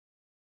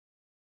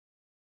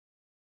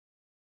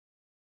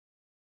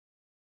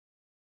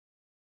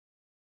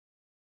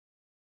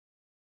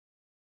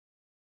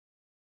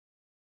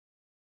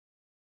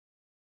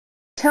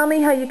tell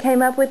me how you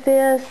came up with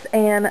this,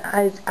 and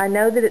I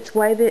know that it's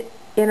wave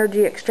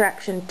energy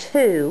extraction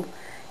 2,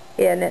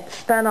 and it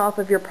spun off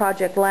of your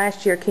project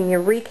last year. Can you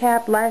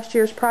recap last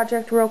year's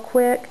project real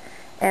quick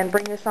and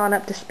bring us on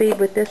up to speed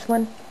with this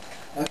one?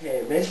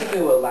 Okay,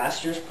 basically what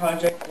last year's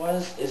project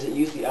is it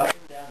used the up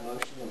and down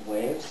motion of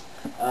waves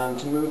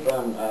to move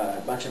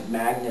a bunch of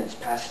magnets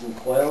past some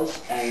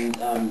coils, and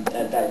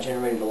that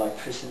generated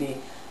electricity.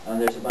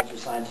 There's a bunch of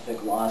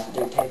scientific laws that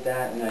dictate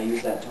that, and I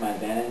use that to my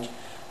advantage.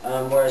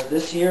 Whereas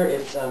this year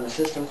it's a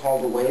system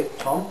called a wave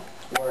pump,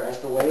 where as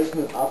the waves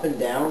move up and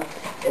down,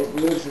 it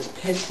moves this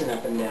piston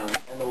up and down,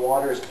 and the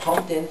water is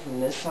pumped in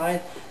from this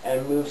side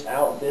and moves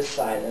out this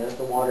side, and as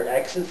the water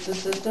exits the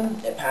system,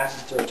 it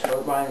passes through a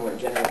turbine where it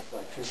generates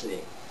electricity.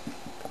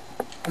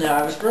 Now,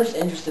 I was first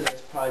interested in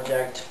this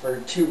project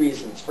for 2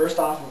 reasons. First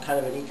off, I'm kind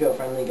of an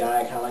eco-friendly guy.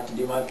 I kind of like to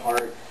do my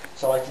part,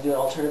 so I like to do an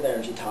alternative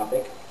energy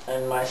topic.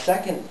 And my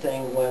second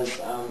thing was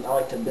I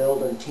like to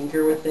build and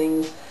tinker with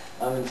things.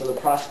 And so the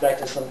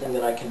prospect of something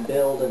that I can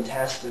build and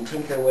test and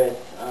tinker with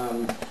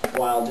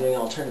while doing an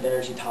alternative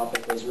energy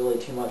topic was really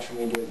too much for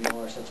me to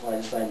ignore, so that's why I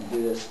decided to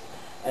do this.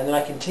 And then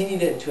I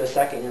continued it into a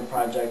second-year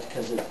project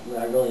because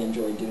I really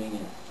enjoyed doing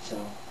it.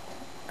 So.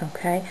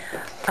 Okay.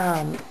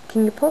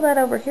 Can you pull that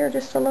over here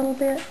just a little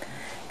bit?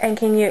 And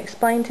can you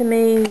explain to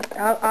me,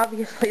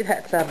 obviously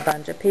that's a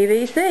bunch of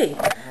PVC,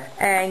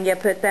 and you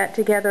put that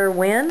together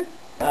when?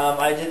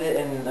 I did it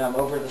in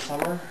over the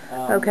summer.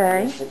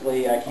 Okay.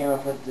 Basically, I came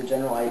up with the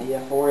general idea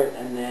for it,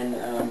 and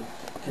then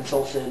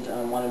consulted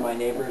one of my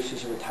neighbors,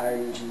 who's a retired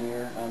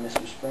engineer,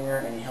 Mr. Springer,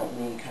 and he helped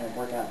me kind of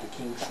work out the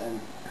kinks.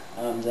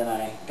 And then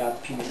I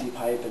got the PVC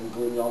pipe and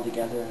glued it all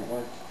together, and it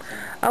worked. So.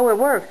 Oh, it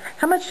worked.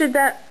 How much did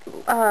that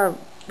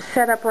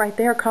setup right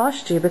there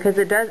cost you? Because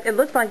it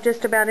looks like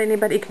just about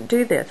anybody can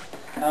do this.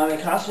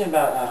 It cost me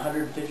about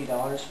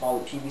 $150 for all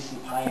the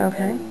PVC pipe,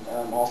 and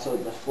also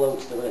the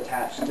floats that would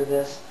attach to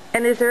this.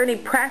 And is there any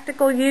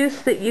practical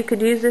use that you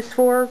could use this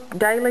for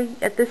daily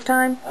at this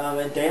time?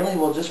 Daily,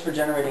 well, just for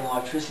generating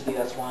electricity,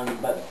 that's one.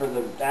 But for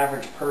the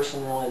average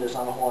person, really, there's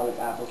not a whole lot of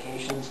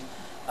applications.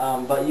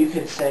 But you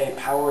could, say,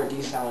 power a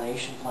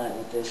desalination plant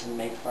with this and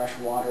make fresh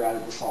water out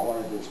of the salt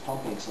water that it's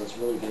pumping, so it's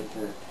really good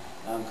for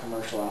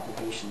commercial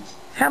applications.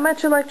 How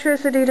much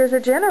electricity does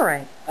it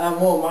generate?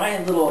 Well,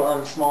 my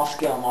little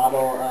small-scale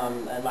model,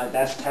 at my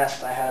best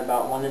test, I had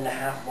about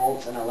 1.5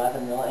 volts and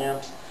 11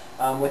 milliamps,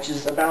 which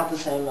is about the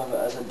same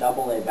as a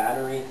AA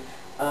battery.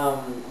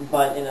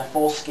 But in a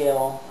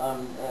full-scale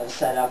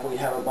setup, we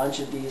have a bunch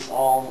of these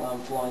all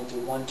flowing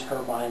through one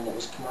turbine that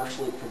was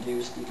commercially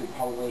produced. You could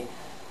probably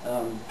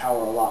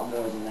power a lot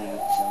more than that.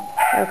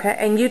 So. Okay,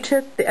 and you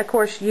took, of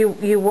course,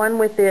 you won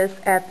with this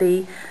at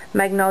the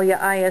Magnolia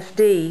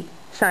ISD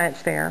Science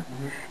Fair,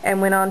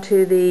 and went on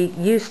to the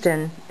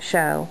Houston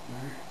show,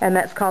 and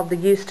that's called the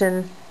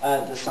Houston...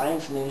 the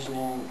Science and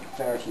Engineering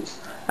Fair at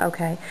Houston.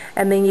 Okay,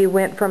 and then you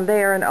went from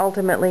there and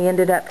ultimately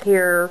ended up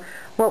here.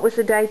 What was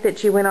the date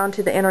that you went on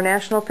to the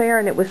International Fair,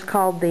 and it was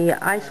called the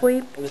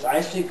I-SWEEEP? It was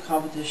I-SWEEEP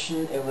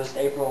competition. It was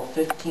April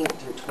 15th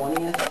through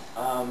 20th,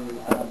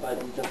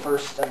 but the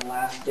first and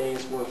last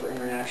days were for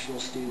international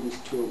students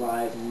to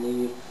arrive and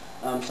leave.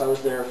 So I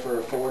was there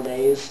for 4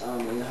 days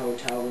in the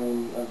hotel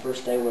room. The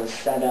first day was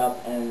set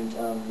up, and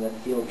the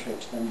field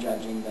trips, then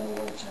judging, then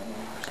awards ceremony.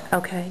 So.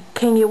 Okay.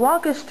 Can you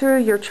walk us through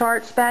your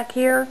charts back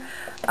here?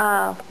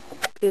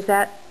 Is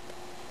that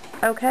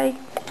okay?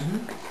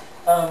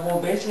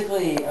 Well,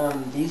 basically,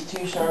 these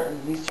two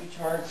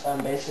charts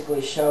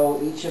basically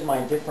show each of my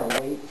different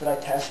weights that I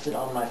tested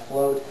on my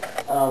float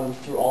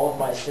through all of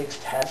my 6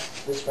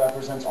 tests. This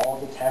represents all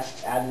of the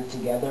tests added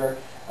together,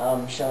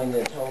 showing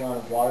the total amount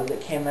of water that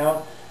came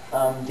out.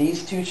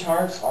 These 2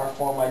 charts are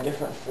for my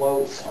different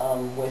floats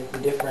with the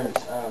different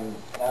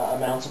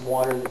amounts of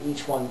water that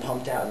each one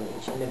pumped out in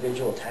each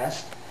individual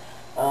test.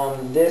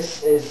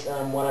 This is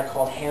what I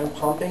call hand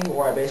pumping,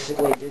 where I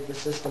basically did the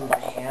system by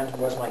hand,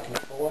 was my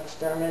control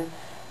experiment.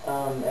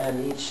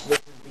 And this is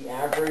the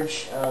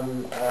average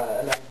amount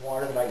of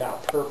water that I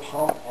got per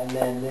pump, and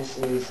then this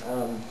is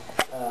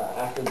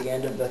after the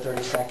end of the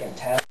 30-second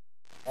test.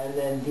 And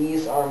then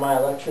these are my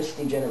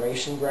electricity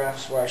generation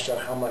graphs, where I show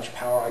how much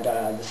power I got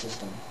out of the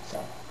system.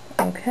 So.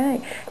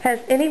 Okay. Has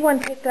anyone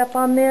picked up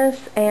on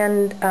this,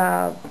 and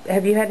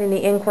have you had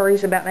any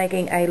inquiries about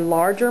making a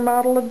larger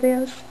model of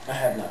this? I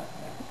have not.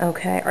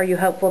 Okay. Are you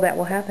hopeful that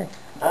will happen?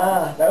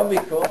 That would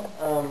be cool,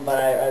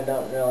 but I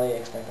don't really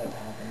expect that to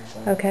happen.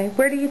 So. Okay.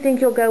 Where do you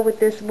think you'll go with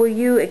this? Will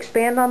you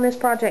expand on this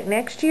project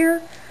next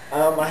year?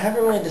 I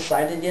haven't really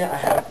decided yet. I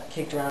have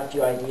kicked around a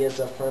few ideas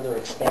of further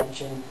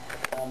expansion,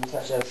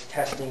 such as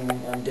testing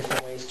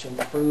different ways to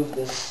improve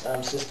this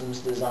system's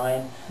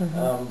design,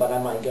 but I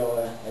might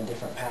go a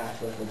different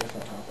path with a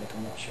different topic.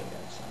 I'm not sure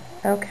yet.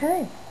 So.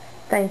 Okay.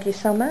 Thank you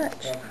so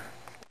much. Yeah.